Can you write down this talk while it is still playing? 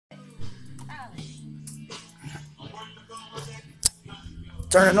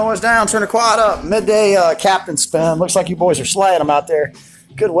Turn the noise down, turn the quiet up. Midday captain spin. Looks like you boys are slaying them out there.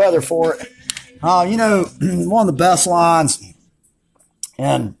 Good weather for it. One of the best lines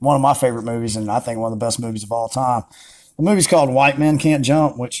and one of my favorite movies, and I think one of the best movies of all time. The movie's called White Men Can't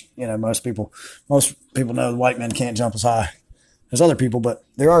Jump, which, most people know white men can't jump as high as other people, but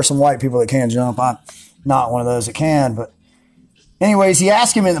there are some white people that can jump. I'm not one of those that can, but anyways, he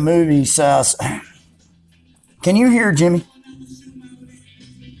asked him in the movie, he says, "Can you hear Jimmy?"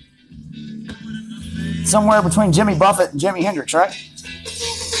 Somewhere between Jimmy Buffett and Jimi Hendrix, right?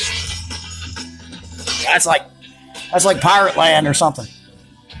 That's like Pirate Land or something.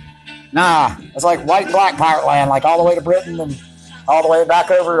 Nah, it's like white and black Pirate Land, like all the way to Britain and all the way back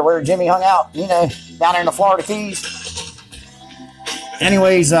over to where Jimmy hung out, down there in the Florida Keys.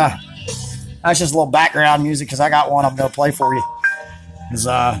 Anyways, that's just a little background music because I got one I'm going to play for you.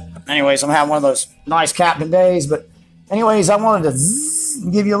 Anyways, I'm having one of those nice captain days, but anyways, I wanted to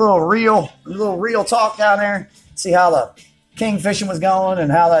give you a little real talk down there, see how the king fishing was going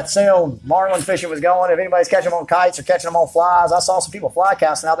and how that sail marlin fishing was going. If anybody's catching them on kites or catching them on flies, I saw some people fly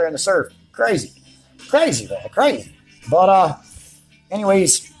casting out there in the surf. Crazy, man, crazy. But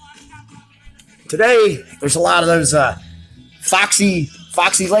anyways, today there's a lot of those foxy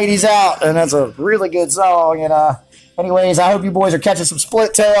ladies out, and that's a really good song. And anyways, I hope you boys are catching some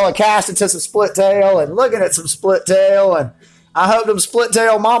split tail and casting to some split tail and looking at some split tail, and I hope them split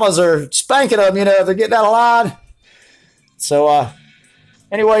tail mamas are spanking them, if they're getting out of line. So,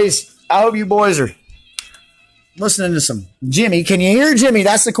 anyways, I hope you boys are listening to some Jimmy. Can you hear Jimmy?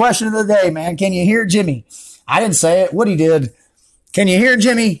 That's the question of the day, man. Can you hear Jimmy? I didn't say it. Woody did. Can you hear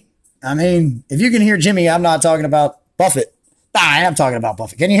Jimmy? I mean, if you can hear Jimmy, I'm not talking about Buffett. I am talking about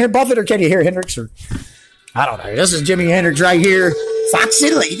Buffett. Can you hear Buffett or can you hear Hendrix? Or I don't know. This is Jimi Hendrix right here. Foxy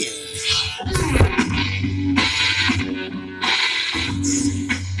Lady.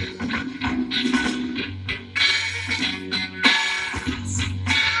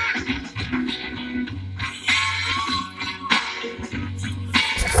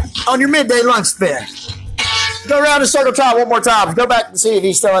 On your midday lunch spin, go around the circle top one more time. Go back and see if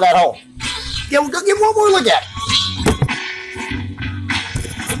he's still in that hole. Give one more look at it.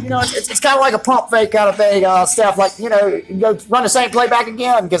 It's kind of like a pump fake kind of thing, stuff like, you go run the same play back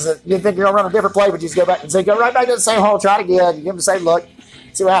again because you think you're going to run a different play, but you just go back and say, go right back to the same hole, try it again, you give them the same look,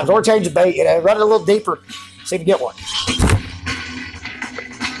 see what happens. Or change the bait, run it a little deeper, see if you get one.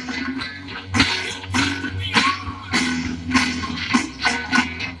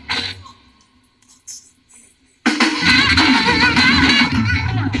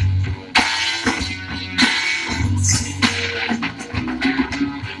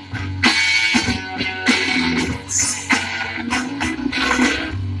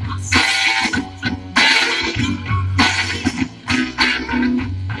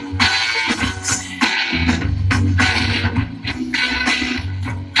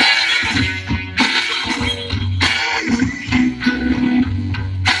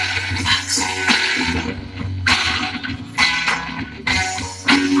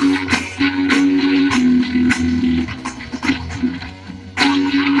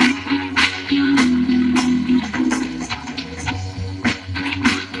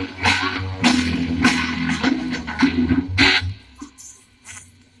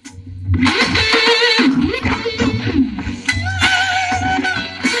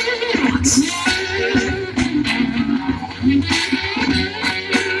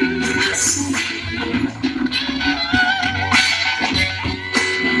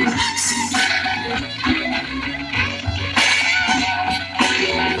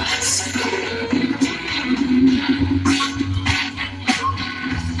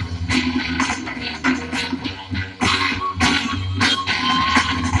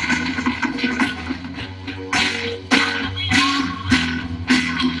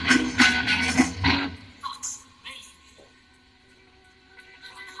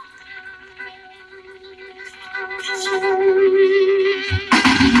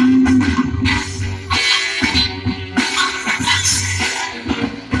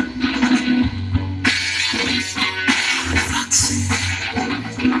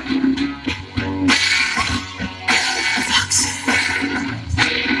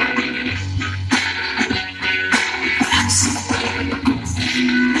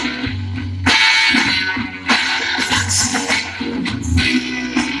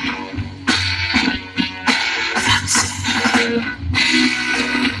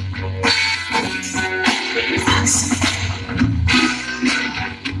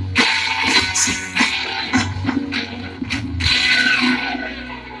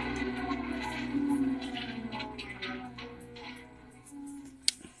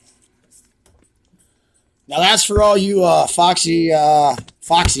 Now that's for all you foxies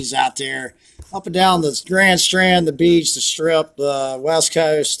out there. Up and down the Grand Strand, the beach, the Strip, the West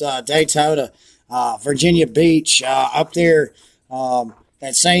Coast, Daytona, Virginia Beach, up there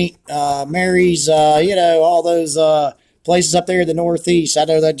at St. Mary's, all those places up there in the Northeast. I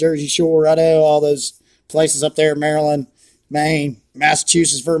know that Jersey Shore. I know all those places up there, Maryland, Maine,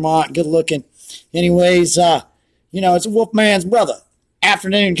 Massachusetts, Vermont, good looking. Anyways, it's a Wolfman's brother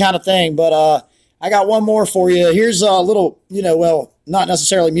afternoon kind of thing, but I got one more for you. Here's a little, not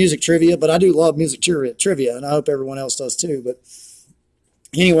necessarily music trivia, but I do love music trivia, and I hope everyone else does too. But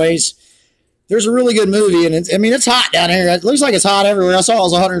anyways, there's a really good movie, and it's hot down here. It looks like it's hot everywhere. I saw it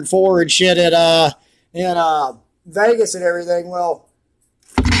was 104 and shit at in Vegas and everything. Well,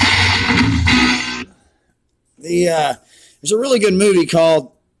 there's a really good movie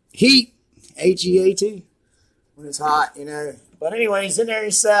called Heat, Heat, when it's hot, But anyways, in there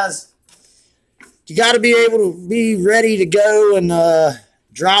he says, you got to be able to be ready to go and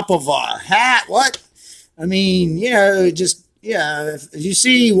drop of a hat. What? If you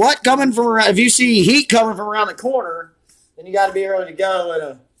see what coming from around, if you see heat coming from around the corner, then you got to be ready to go at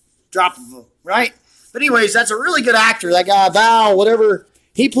a drop of a, right? But anyways, that's a really good actor. That guy, Val, whatever,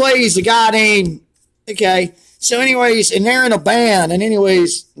 he plays a guy named, okay. So anyways, and they're in a band. And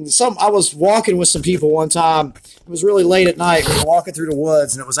anyways, I was walking with some people one time. It was really late at night. We were walking through the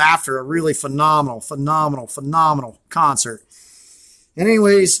woods, and it was after a really phenomenal concert. And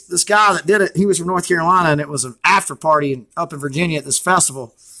anyways, this guy that did it, he was from North Carolina, and it was an after party up in Virginia at this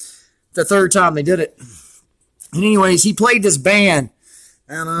festival. The third time they did it. And anyways, he played this band,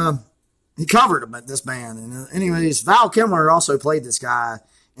 and he covered him at this band. And anyways, Val Kilmer also played this guy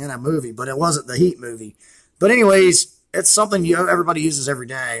in a movie, but it wasn't the Heat movie. But anyways, it's something everybody uses every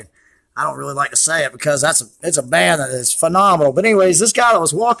day. I don't really like to say it because it's a band that is phenomenal. But anyways, this guy that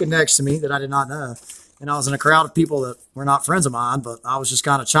was walking next to me that I did not know, and I was in a crowd of people that were not friends of mine, but I was just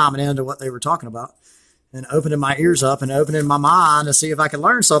kind of chiming into what they were talking about and opening my ears up and opening my mind to see if I could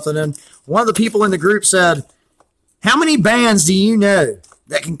learn something. And one of the people in the group said, how many bands do you know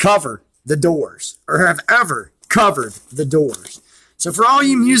that can cover the Doors or have ever covered the Doors? So for all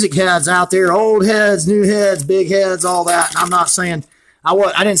you music heads out there, old heads, new heads, big heads, all that, and I'm not saying I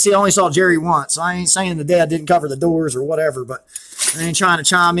only saw Jerry once. So I ain't saying the Dead didn't cover the Doors or whatever, but I ain't trying to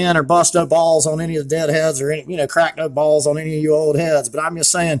chime in or bust no balls on any of the Dead heads or crack no balls on any of you old heads. But I'm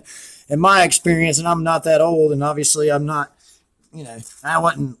just saying, in my experience, and I'm not that old, and obviously I'm not, I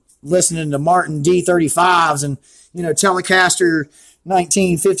wasn't listening to Martin D35s and Telecaster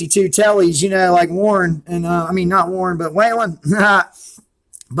 1952 tellies, like Warren and not Warren, but Waylon.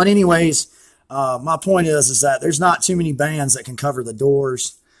 But anyways, my point is that there's not too many bands that can cover the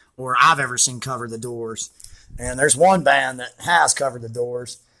Doors, or I've ever seen cover the Doors. And there's one band that has covered the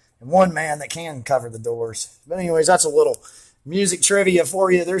Doors, and one man that can cover the Doors. But anyways, that's a little music trivia for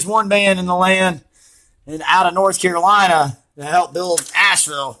you. There's one band in the land and out of North Carolina that helped build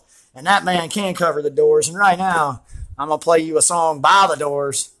Asheville, and that man can cover the Doors. And right now, I'm going to play you a song by the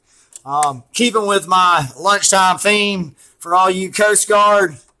Doors. Keeping with my lunchtime theme for all you Coast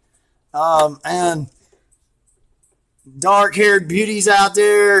Guard and dark-haired beauties out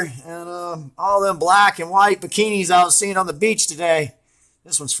there and all them black and white bikinis I was seeing on the beach today.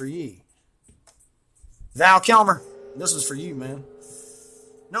 This one's for you. Val Kilmer, this was for you, man.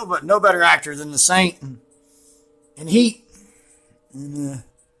 No better actor than the Saint and Heat. And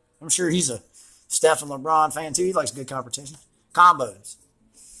I'm sure he's a Steph and LeBron fan too. He likes good competition. Combos,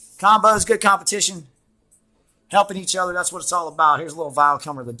 good competition. Helping each other, that's what it's all about. Here's a little Val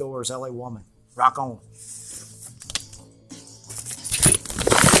Kilmer, The Doors, LA Woman. Rock on.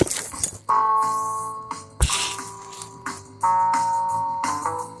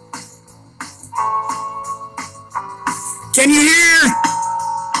 Can you hear?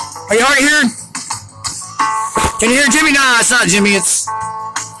 Are you already hearing? Can you hear Jimmy? Nah, it's not Jimmy. It's,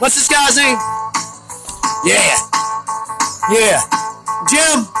 what's this guy's name? Yeah.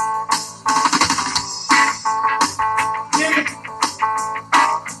 Jim.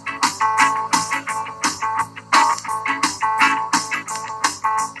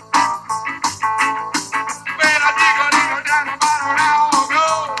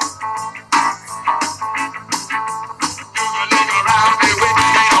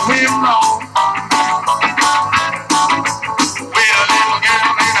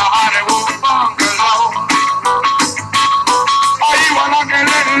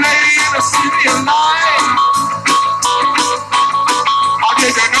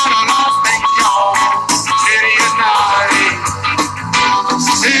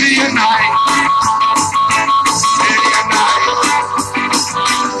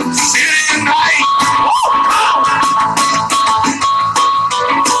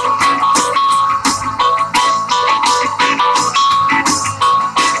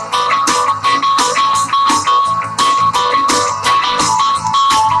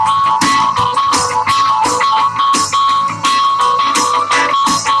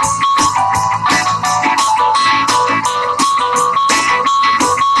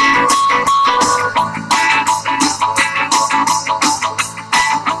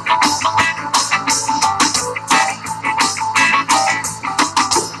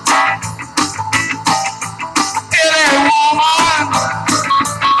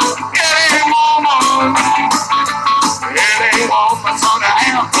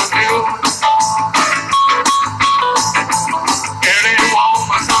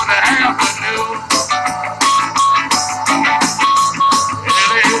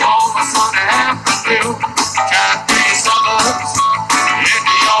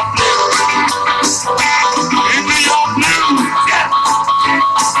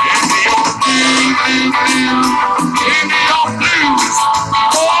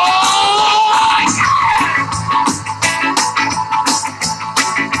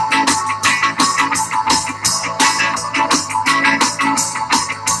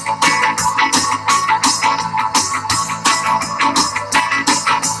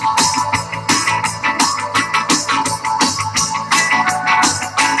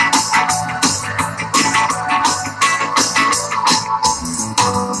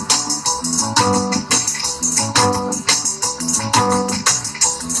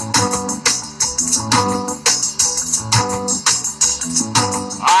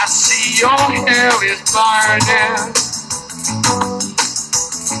 world is burning.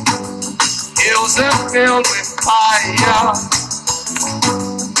 Hills are filled with fire.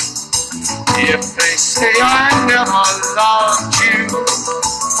 If they say I never loved you,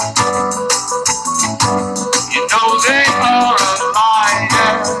 you know they are a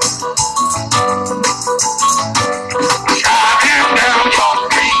liar. Driving down your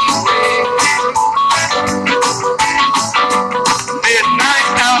freeway, midnight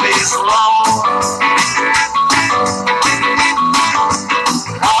alleys long.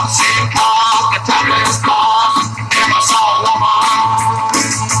 I've seen cars, the topless cars, never saw a woman.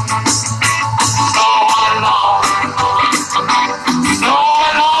 So alone, so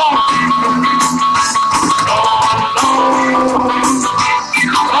alone, so alone.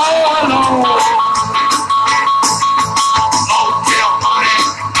 Motel money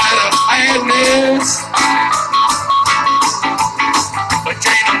and a madness, but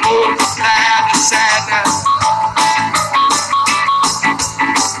ain't no move to sad to sadness.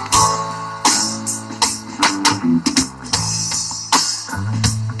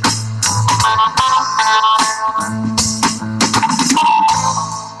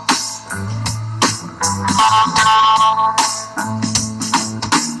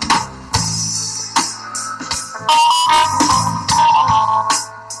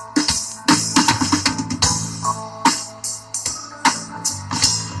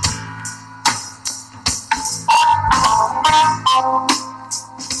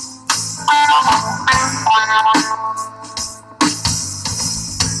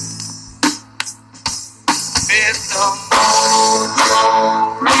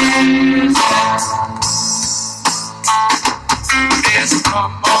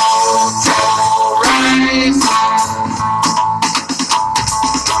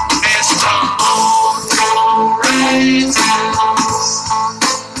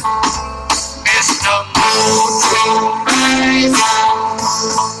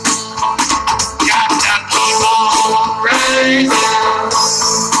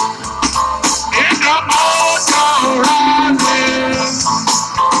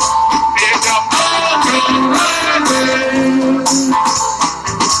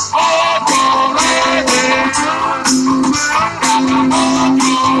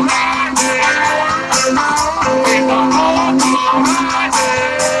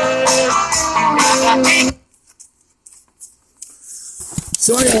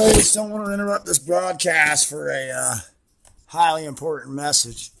 So anyways, don't want to interrupt this broadcast for a highly important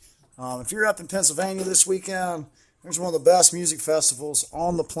message. If you're up in Pennsylvania this weekend, there's one of the best music festivals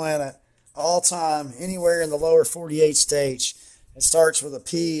on the planet, all time, anywhere in the lower 48 states. It starts with a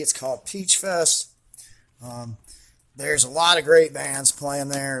P. It's called Peach Fest. There's a lot of great bands playing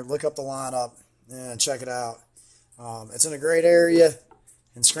there. Look up the lineup and check it out. It's in a great area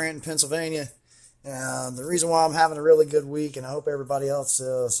in Scranton, Pennsylvania. And the reason why I'm having a really good week, and I hope everybody else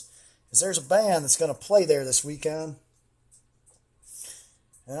is there's a band that's going to play there this weekend.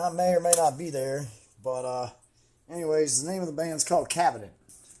 And I may or may not be there. But anyways, the name of the band is called Cabinet.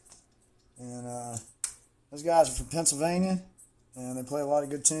 And those guys are from Pennsylvania. And they play a lot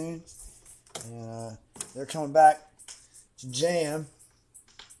of good tunes. And they're coming back to jam.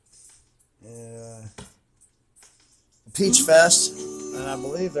 And Peach Fest. And I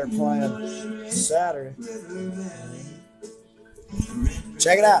believe they're playing Saturday.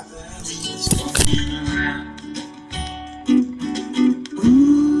 Check it out.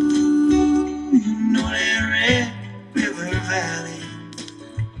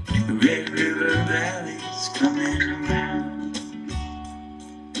 Red River Valley's coming around.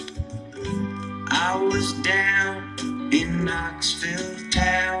 I was down in Knoxville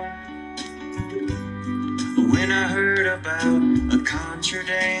town when I heard about a contra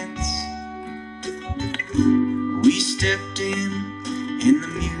dance. We stepped in and the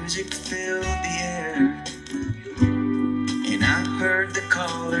music filled the air, and I heard the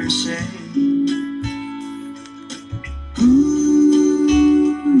caller say,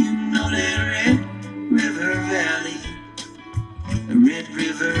 Red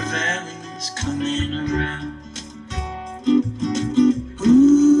River Valley's coming around.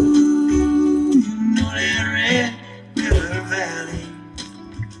 Ooh, you know that Red River Valley.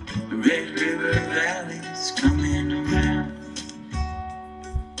 Red River Valley's coming around.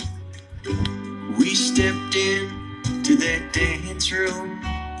 We stepped in to that dance room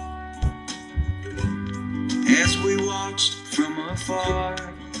as we watched from afar,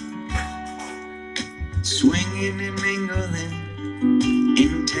 swinging and mingling,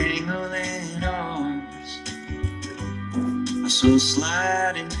 entangling arms. I saw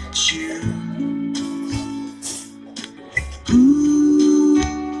sliding shoes. Ooh,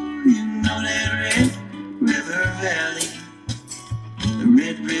 you know that Red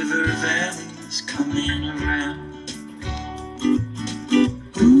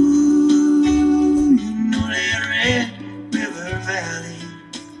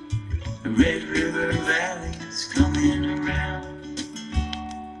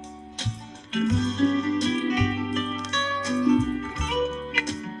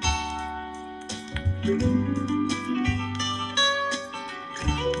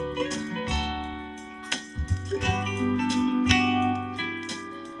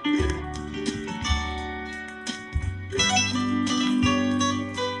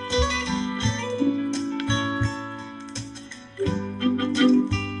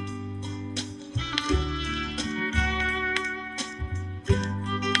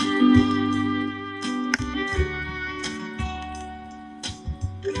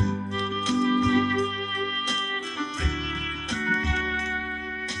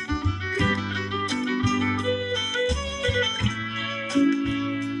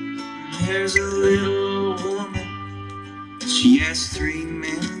There's a little woman, she asked 3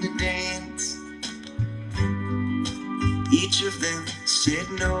 men to dance. Each of them said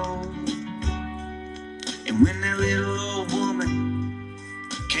no. And when that little old woman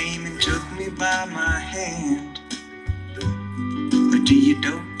came and took me by my hand, but do you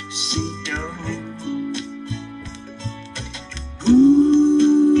do-si-do?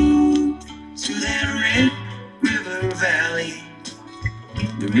 Ooh, to that Red River Valley.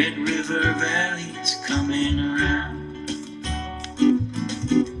 The Red River Valley's coming around.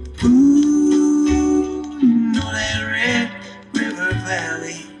 Ooh, you know that Red River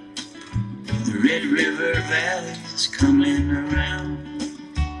Valley. The Red River Valley's coming around.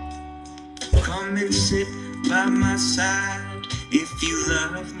 Come and sit by my side if you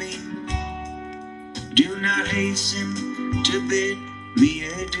love me. Do not hasten to bid me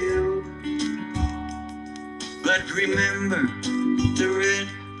adieu. But remember the Red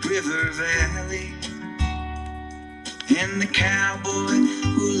River Valley and the cowboy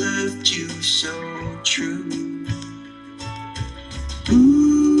who loved you so true.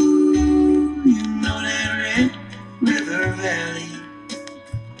 Ooh, you know that Red River Valley.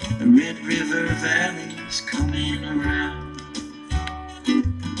 The Red River Valley's coming around.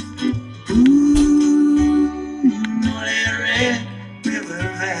 Ooh, you know that Red River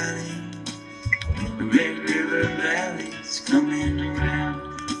Valley. The Red River Valley's coming around.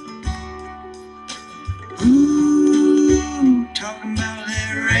 Ooh, talking about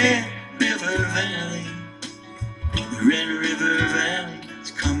that Red River Valley. The Red River Valley's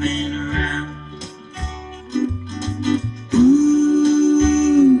coming around. Ooh,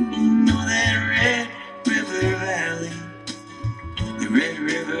 you know that Red River Valley. The Red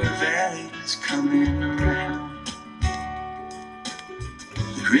River Valley's coming around.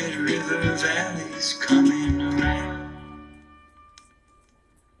 The Red River Valley's coming around.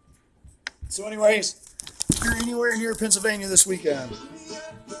 So anyways, if you're anywhere near Pennsylvania this weekend,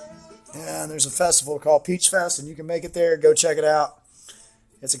 and there's a festival called Peach Fest, and you can make it there, go check it out.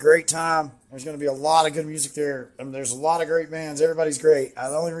 It's a great time. There's going to be a lot of good music there. I mean, there's a lot of great bands. Everybody's great.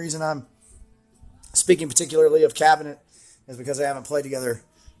 The only reason I'm speaking particularly of Cabinet is because they haven't played together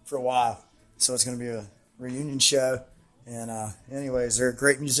for a while. So it's going to be a reunion show. And anyways, they're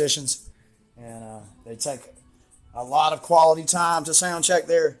great musicians, and they take a lot of quality time to sound check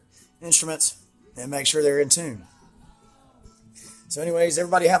their instruments and make sure they're in tune. So anyways,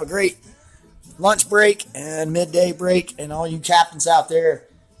 everybody have a great lunch break and midday break, and all you captains out there,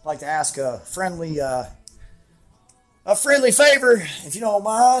 I'd like to ask a friendly favor, if you don't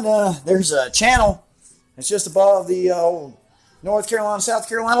mind. There's a channel. It's just above the old North Carolina, South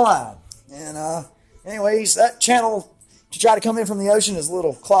Carolina line. And anyways, that channel to try to come in from the ocean is a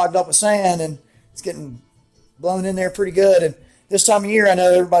little clogged up with sand, and it's getting blown in there pretty good. And this time of year, I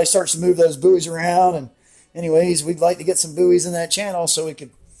know everybody starts to move those buoys around. And anyways, we'd like to get some buoys in that channel so we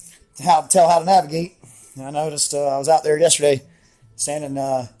could tell how to navigate. And I noticed I was out there yesterday standing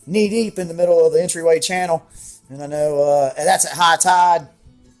knee deep in the middle of the entryway channel. And I know that's at high tide.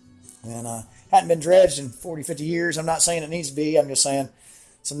 And hadn't been dredged in 40, 50 years. I'm not saying it needs to be. I'm just saying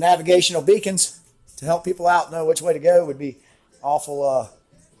some navigational beacons to help people out know which way to go would be awful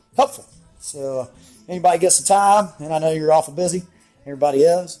helpful. So anybody gets some time, and I know you're awful busy, everybody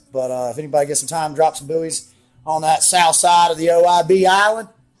is, but if anybody gets some time, drop some buoys on that south side of the OIB island.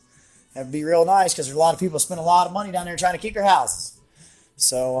 That would be real nice, because there's a lot of people spend a lot of money down there trying to keep their houses.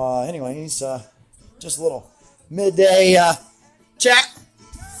 So anyways, just a little midday chat.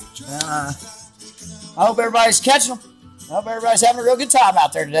 I hope everybody's catching them. I hope everybody's having a real good time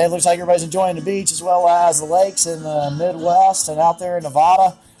out there today. It looks like everybody's enjoying the beach as well as the lakes in the Midwest and out there in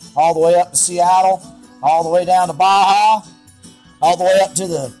Nevada, all the way up to Seattle, all the way down to Baja, all the way up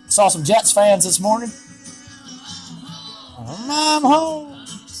to saw some Jets fans this morning. I'm home.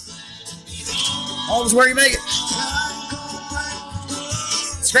 Home is where you make it.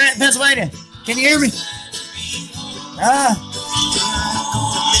 Scranton, Pennsylvania. Can you hear me?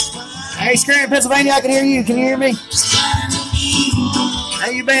 Hey, Scranton, Pennsylvania, I can hear you. Can you hear me?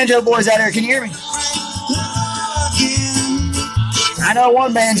 Hey, you banjo boys out there, can you hear me? I know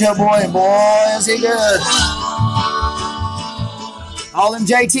one banjo boy, and boy, is he good. All them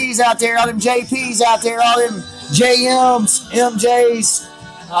JTs out there, all them JPs out there, all them JMs, MJs.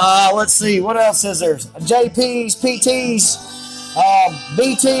 Let's see, what else is there? JPs, PTs,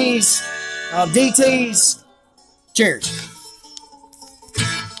 BTs, DTs. Cheers.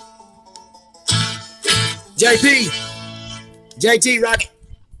 JP, JT, Rocket.